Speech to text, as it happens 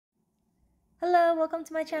Hello, welcome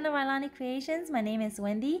to my channel Rylani Creations. My name is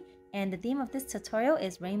Wendy and the theme of this tutorial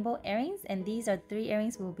is rainbow earrings, and these are 3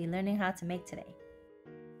 earrings we will be learning how to make today.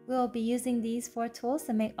 We will be using these 4 tools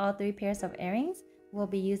to make all 3 pairs of earrings. We'll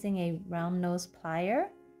be using a round nose plier,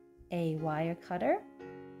 a wire cutter,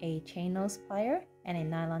 a chain nose plier, and a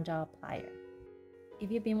nylon jaw plier.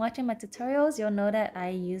 If you've been watching my tutorials, you'll know that I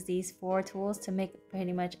use these 4 tools to make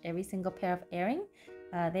pretty much every single pair of earring.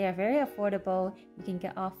 They are very affordable. You can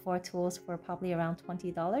get all 4 tools for probably around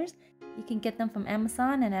 $20. You can get them from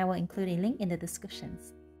Amazon and I will include a link in the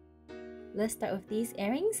descriptions. Let's start with these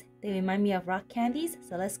earrings. They remind me of rock candies,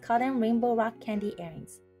 so let's call them rainbow rock candy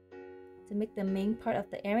earrings. To make the main part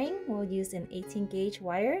of the earring, we'll use an 18 gauge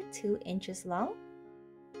wire 2 inches long.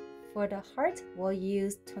 For the heart, we'll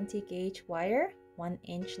use 20 gauge wire 1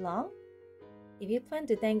 inch long. If you plan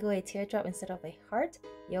to dangle a teardrop instead of a heart,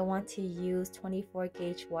 you'll want to use 24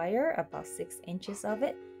 gauge wire, about 6 inches of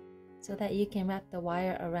it, so that you can wrap the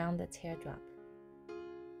wire around the teardrop.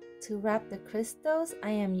 To wrap the crystals, I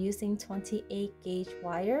am using 28 gauge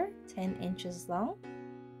wire, 10 inches long.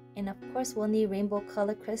 And of course, we'll need rainbow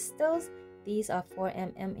color crystals. These are 4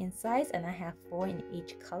 mm in size and I have 4 in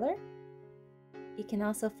each color. You can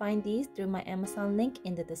also find these through my Amazon link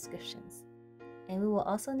in the descriptions. And we will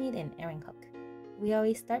also need an earring hook. We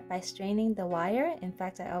always start by straining the wire. In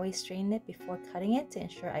fact, I always strain it before cutting it to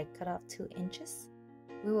ensure I cut off 2 inches.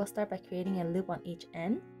 We will start by creating a loop on each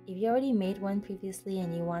end. If you already made one previously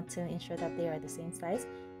and you want to ensure that they are the same size,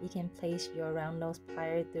 you can place your round nose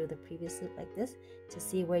plier through the previous loop like this to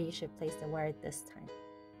see where you should place the wire this time.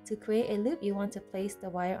 To create a loop, you want to place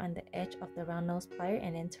the wire on the edge of the round nose plier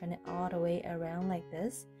and then turn it all the way around like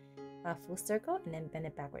this, a full circle, and then bend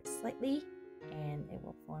it backwards slightly, and it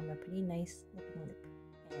will form a pretty nice looking loop.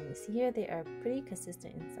 And you see here they are pretty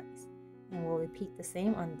consistent in size, and we'll repeat the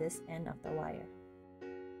same on this end of the wire.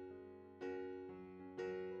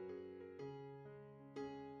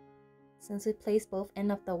 Since we placed both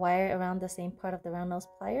ends of the wire around the same part of the round nose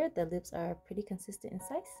plier, the loops are pretty consistent in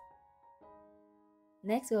size.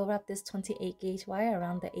 Next, we'll wrap this 28 gauge wire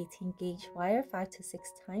around the 18 gauge wire 5 to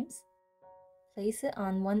 6 times. Place it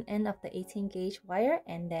on one end of the 18 gauge wire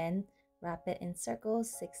and then wrap it in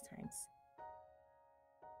circles 6 times.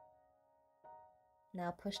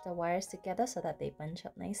 Now push the wires together so that they bunch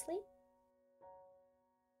up nicely.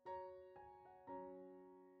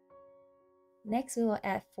 Next, we will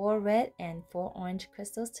add 4 red and 4 orange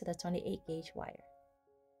crystals to the 28 gauge wire.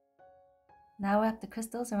 Now wrap the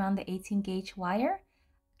crystals around the 18 gauge wire.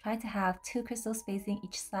 Try to have 2 crystals facing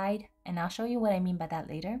each side, and I'll show you what I mean by that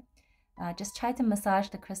later. Just try to massage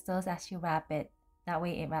the crystals as you wrap it. That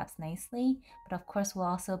way it wraps nicely, but of course we'll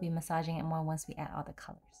also be massaging it more once we add all the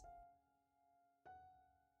colors.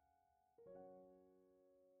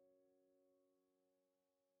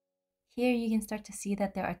 Here you can start to see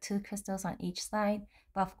that there are 2 crystals on each side,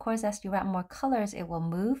 but of course as you wrap more colors it will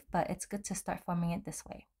move, but it's good to start forming it this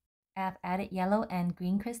way. I've added yellow and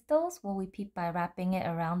green crystals. We'll repeat by wrapping it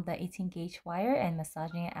around the 18 gauge wire and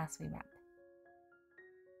massaging it as we wrap.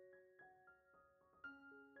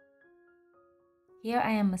 Here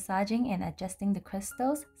I am massaging and adjusting the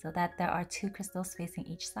crystals so that there are 2 crystals facing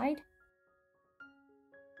each side.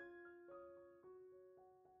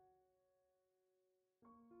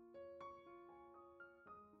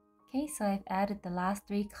 Okay, so I've added the last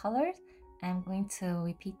 3 colors. I'm going to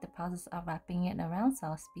repeat the process of wrapping it around, so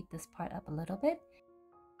I'll speed this part up a little bit.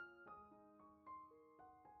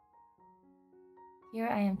 Here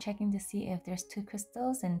I am checking to see if there's 2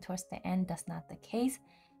 crystals, and towards the end that's not the case.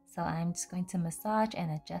 So I'm just going to massage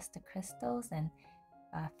and adjust the crystals and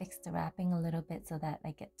fix the wrapping a little bit so that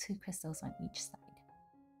I get 2 crystals on each side.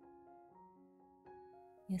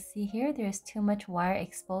 You see here there's too much wire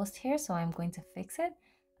exposed here, so I'm going to fix it.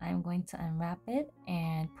 I'm going to unwrap it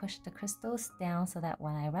and push the crystals down so that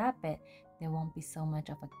when I wrap it, there won't be so much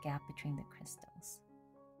of a gap between the crystals.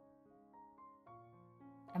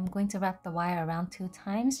 I'm going to wrap the wire around 2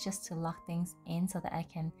 times just to lock things in so that I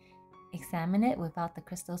can examine it without the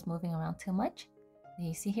crystals moving around too much.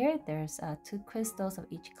 You see here there's 2 crystals of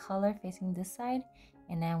each color facing this side,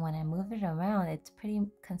 and then when I move it around it's pretty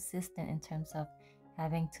consistent in terms of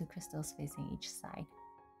having 2 crystals facing each side.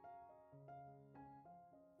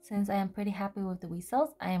 Since I am pretty happy with the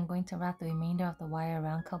results, I am going to wrap the remainder of the wire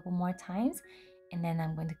around a couple more times, and then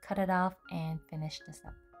I'm going to cut it off and finish this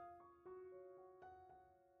up.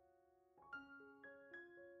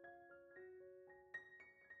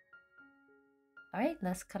 Alright,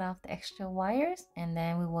 let's cut off the extra wires, and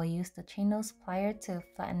then we will use the chain nose plier to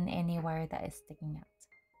flatten any wire that is sticking out.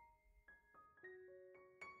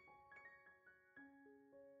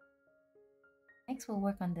 Next, we'll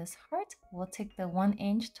work on this heart. We'll take the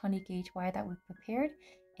 1-inch 20 gauge wire that we prepared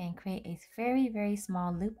and create a very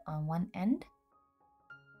small loop on one end.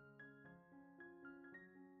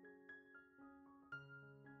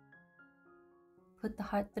 Put the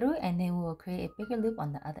heart through and then we will create a bigger loop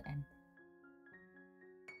on the other end.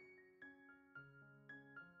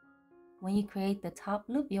 When you create the top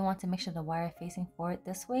loop, you want to make sure the wire facing forward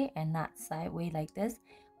this way and not sideways like this,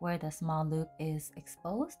 where the small loop is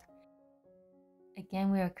exposed.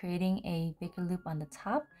 Again, we are creating a bigger loop on the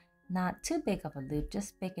top, not too big of a loop,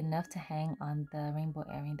 just big enough to hang on the rainbow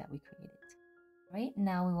earring that we created. Right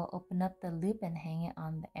now, we will open up the loop and hang it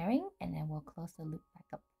on the earring, and then we'll close the loop back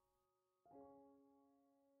up.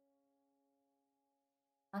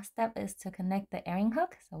 Last step is to connect the earring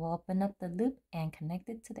hook, so we'll open up the loop and connect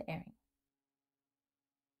it to the earring.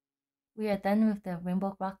 We are done with the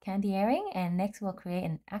rainbow rock candy earring, and next we'll create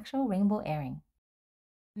an actual rainbow earring.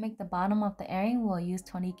 To make the bottom of the earring, we'll use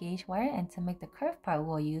 20 gauge wire, and to make the curved part,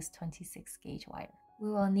 we'll use 26 gauge wire. We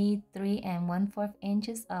will need 3 1/4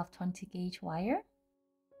 inches of 20 gauge wire,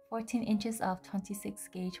 14 inches of 26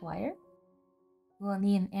 gauge wire. We will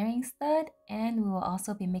need an earring stud, and we will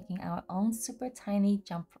also be making our own super tiny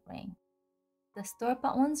jump ring. The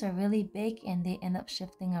store-bought ones are really big and they end up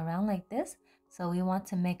shifting around like this, so we want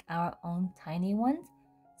to make our own tiny ones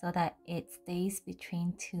so that it stays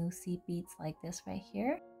between two seed beads like this right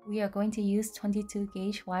here. We are going to use 22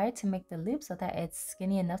 gauge wire to make the loop so that it's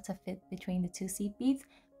skinny enough to fit between the two seed beads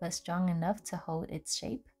but strong enough to hold its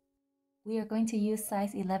shape. We are going to use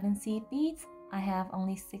size 11 seed beads. I have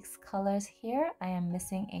only 6 colors here. I am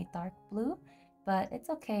missing a dark blue, but it's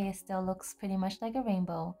okay, it still looks pretty much like a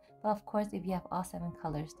rainbow. But of course, if you have all 7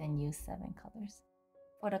 colors, then use 7 colors.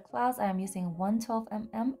 For the clouds, I am using 1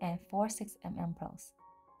 12mm and 4 6mm pearls.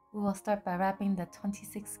 We will start by wrapping the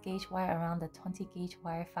 26 gauge wire around the 20 gauge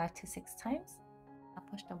wire 5 to 6 times. I'll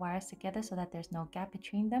push the wires together so that there's no gap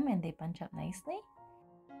between them and they bunch up nicely.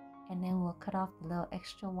 And then we'll cut off the little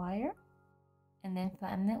extra wire and then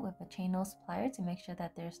flatten it with a chain nose plier to make sure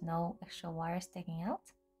that there's no extra wire sticking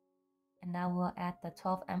out. And now we'll add the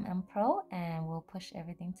 12mm pearl and we'll push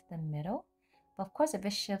everything to the middle. But of course, if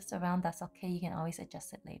it shifts around, that's okay, you can always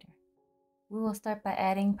adjust it later. We will start by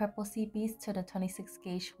adding purple seed beads to the 26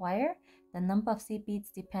 gauge wire. The number of seed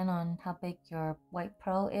beads depend on how big your white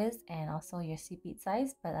pearl is and also your seed bead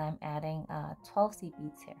size, but I'm adding 12 seed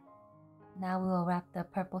beads here. Now we will wrap the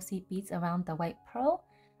purple seed beads around the white pearl.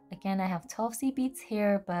 Again, I have 12 seed beads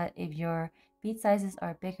here, but if your bead sizes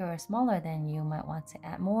are bigger or smaller, then you might want to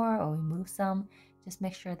add more or remove some. Just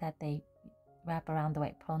make sure that they wrap around the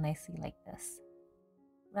white pearl nicely like this.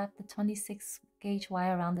 Wrap the 26 gauge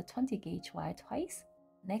wire around the 20 gauge wire twice.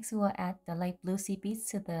 Next, we will add the light blue seed beads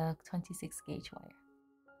to the 26 gauge wire.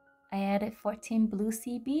 I added 14 blue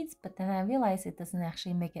seed beads, but then I realized it doesn't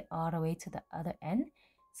actually make it all the way to the other end,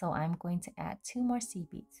 so I'm going to add 2 more seed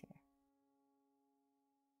beads here.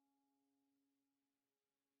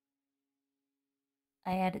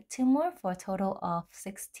 I added 2 more for a total of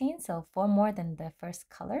 16, so 4 more than the first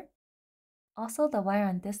color. Also, the wire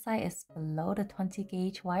on this side is below the 20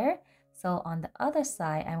 gauge wire, so on the other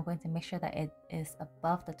side, I'm going to make sure that it is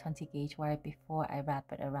above the 20 gauge wire before I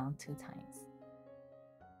wrap it around 2 times.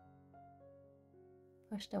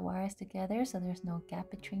 Push the wires together so there's no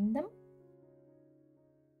gap between them.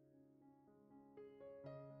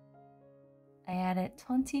 I added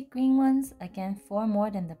 20 green ones, again 4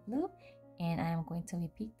 more than the blue, and I'm going to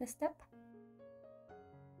repeat this step.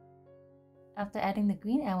 After adding the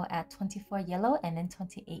green, I will add 24 yellow and then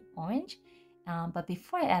 28 orange. But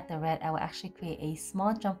before I add the red, I will actually create a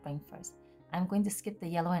small jump ring first. I'm going to skip the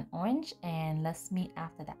yellow and orange and let's meet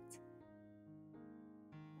after that.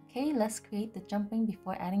 Okay, let's create the jump ring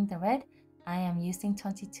before adding the red. I am using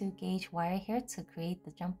 22 gauge wire here to create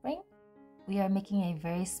the jump ring. We are making a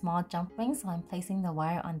very small jump ring, so I'm placing the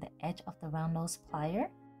wire on the edge of the round nose plier.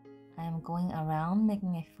 I am going around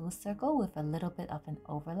making a full circle with a little bit of an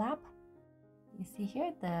overlap. You see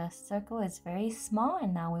here, the circle is very small,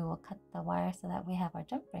 and now we will cut the wire so that we have our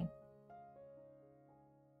jump ring.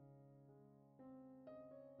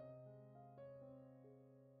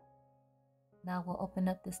 Now we'll open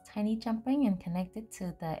up this tiny jump ring and connect it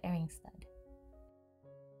to the earring stud.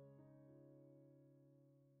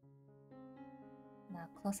 Now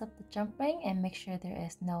close up the jump ring and make sure there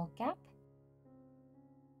is no gap.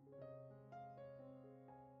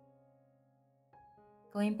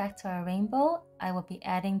 Going back to our rainbow, I will be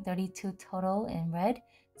adding 32 total in red.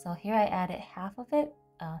 So here I added half of it,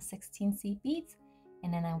 16 seed beads,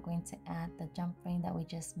 and then I'm going to add the jump ring that we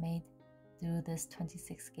just made through this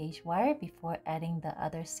 26 gauge wire before adding the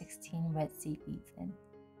other 16 red seed beads in.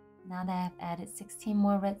 Now that I've added 16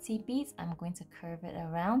 more red seed beads, I'm going to curve it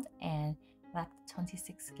around and wrap the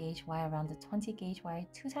 26 gauge wire around the 20 gauge wire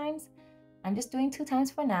 2 times. I'm just doing 2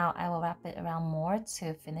 times for now. I will wrap it around more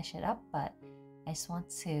to finish it up, but I just want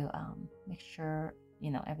to make sure,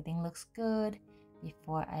 everything looks good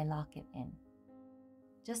before I lock it in.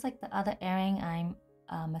 Just like the other airing, I'm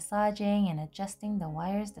massaging and adjusting the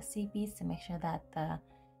wires, the seed beads, to make sure that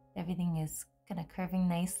everything is kind of curving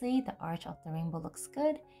nicely. The arch of the rainbow looks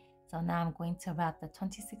good. So now I'm going to wrap the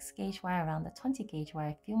 26 gauge wire around the 20 gauge wire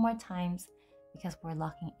a few more times because we're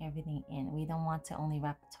locking everything in. We don't want to only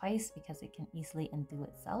wrap it twice because it can easily undo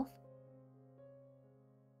itself.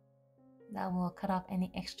 Now we'll cut off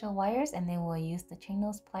any extra wires and then we'll use the chain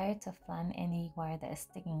nose plier to flatten any wire that is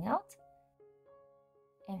sticking out.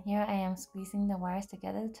 And here I am squeezing the wires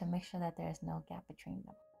together to make sure that there is no gap between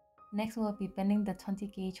them. Next, we'll be bending the 20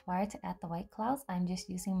 gauge wire to add the white clouds. I'm just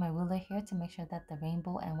using my ruler here to make sure that the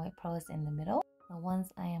rainbow and white pearl is in the middle. So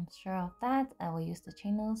once I am sure of that, I will use the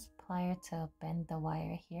chain nose plier to bend the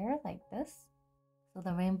wire here like this. So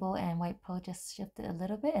the rainbow and white pearl just shifted a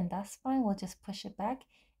little bit, and that's fine. We'll just push it back,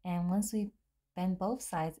 and once we bend both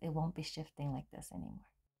sides, it won't be shifting like this anymore.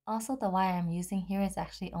 Also, the wire I'm using here is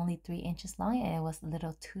actually only 3 inches long and it was a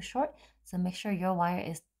little too short, so make sure your wire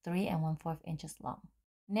is 3 1/4 inches long.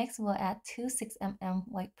 Next, we'll add 2 6mm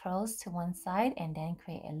white pearls to one side and then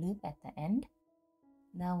create a loop at the end.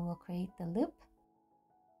 Now we'll create the loop.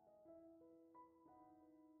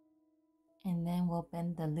 And then we'll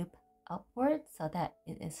bend the loop upward so that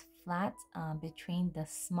it is flat between the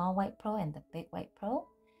small white pearl and the big white pearl.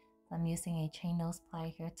 So I'm using a chain nose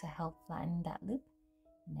plier here to help flatten that loop.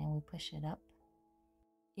 And then we push it up.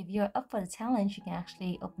 If you're up for the challenge, you can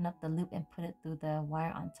actually open up the loop and put it through the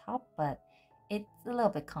wire on top, but it's a little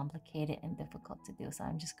bit complicated and difficult to do, so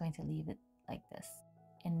I'm just going to leave it like this.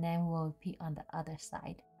 And then we'll repeat on the other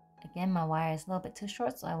side. Again, my wire is a little bit too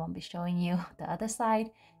short, so I won't be showing you the other side.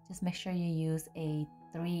 Just make sure you use a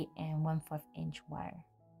 3 1/4 inch wire.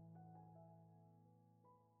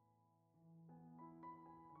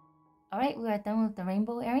 Alright, we are done with the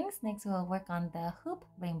rainbow earrings. Next, we'll work on the hoop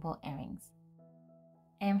rainbow earrings.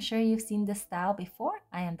 I am sure you've seen this style before.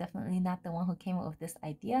 I am definitely not the one who came up with this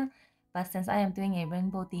idea, but since I am doing a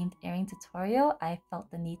rainbow themed earring tutorial, I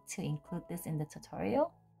felt the need to include this in the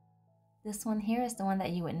tutorial. This one here is the one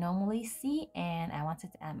that you would normally see, and I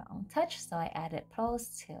wanted to add my own touch, so I added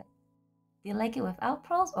pearls to it. Do you like it without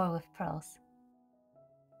pearls or with pearls?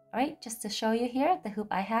 Alright, just to show you here, the hoop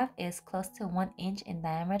I have is close to 1 inch in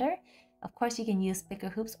diameter. Of course, you can use bigger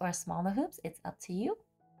hoops or smaller hoops, it's up to you.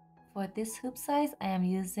 For this hoop size, I am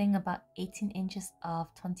using about 18 inches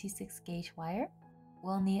of 26 gauge wire.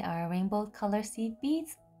 We'll need our rainbow color seed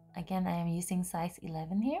beads. Again, I am using size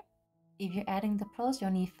 11 here. If you're adding the pearls,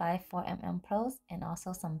 you'll need 5 4mm pearls and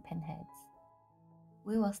also some pinheads.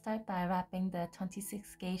 We will start by wrapping the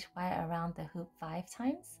 26 gauge wire around the hoop 5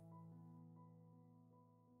 times.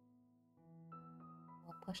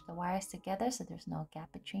 We'll push the wires together so there's no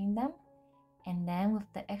gap between them. And then with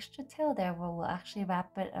the extra tail there, we'll actually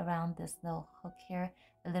wrap it around this little hook here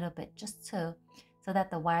a little bit, just so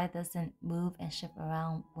that the wire doesn't move and shift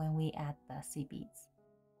around when we add the seed beads.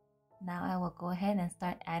 Now I will go ahead and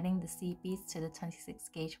start adding the seed beads to the 26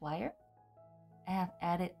 gauge wire. I have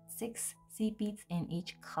added 6 seed beads in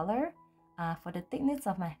each color. For the thickness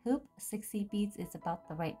of my hoop, 6 seed beads is about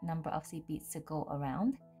the right number of seed beads to go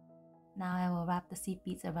around. Now I will wrap the seed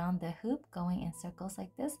beads around the hoop, going in circles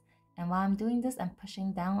like this. And while I'm doing this, I'm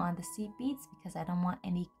pushing down on the seed beads because I don't want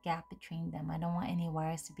any gap between them. I don't want any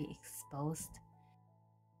wires to be exposed.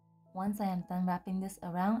 Once I am done wrapping this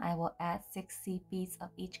around, I will add 6 seed beads of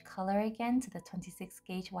each color again to the 26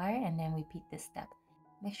 gauge wire and then repeat this step.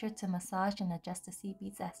 Make sure to massage and adjust the seed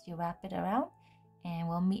beads as you wrap it around, and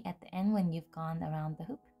we'll meet at the end when you've gone around the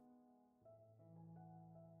hoop.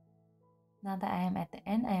 Now that I am at the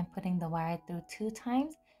end, I am putting the wire through 2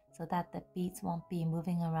 times so that the beads won't be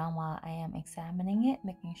moving around while I am examining it,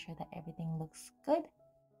 making sure that everything looks good.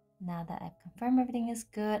 Now that I've confirmed everything is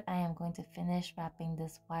good, I am going to finish wrapping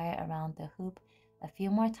this wire around the hoop a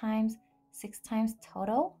few more times, 6 times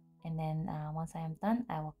total. And then once I am done,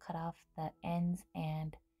 I will cut off the ends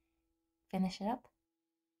and finish it up.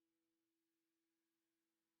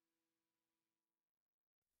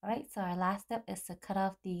 Alright, so our last step is to cut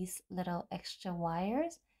off these little extra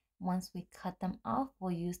wires. Once we cut them off,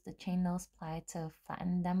 we'll use the chain nose plier to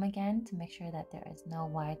flatten them again to make sure that there is no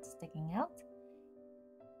wire sticking out.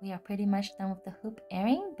 We are pretty much done with the hoop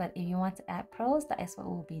earring, but if you want to add pearls, that is what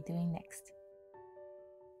we'll be doing next.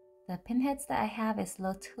 The pinheads that I have is a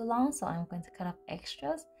little too long, so I'm going to cut off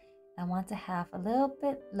extras. I want to have a little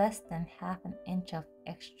bit less than ½ inch of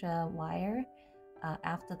extra wire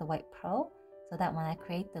after the white pearl, so that when I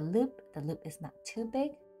create the loop is not too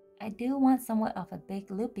big. I do want somewhat of a big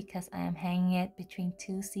loop because I am hanging it between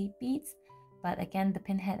 2 seed beads, but again the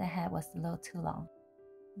pinhead I had was a little too long.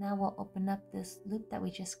 Now we'll open up this loop that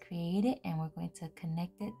we just created and we're going to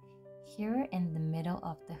connect it here in the middle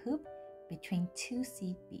of the hoop between 2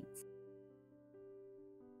 seed beads.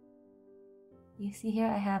 You see here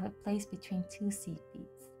I have it placed between 2 seed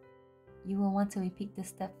beads. You will want to repeat this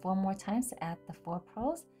step 4 more times to add the 4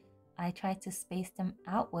 pearls. I tried to space them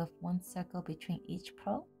out with 1 circle between each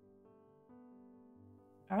pearl.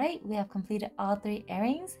 Alright, we have completed all 3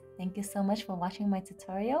 earrings. Thank you so much for watching my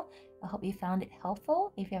tutorial. I hope you found it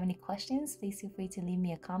helpful. If you have any questions, please feel free to leave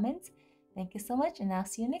me a comment. Thank you so much and I'll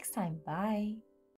see you next time. Bye!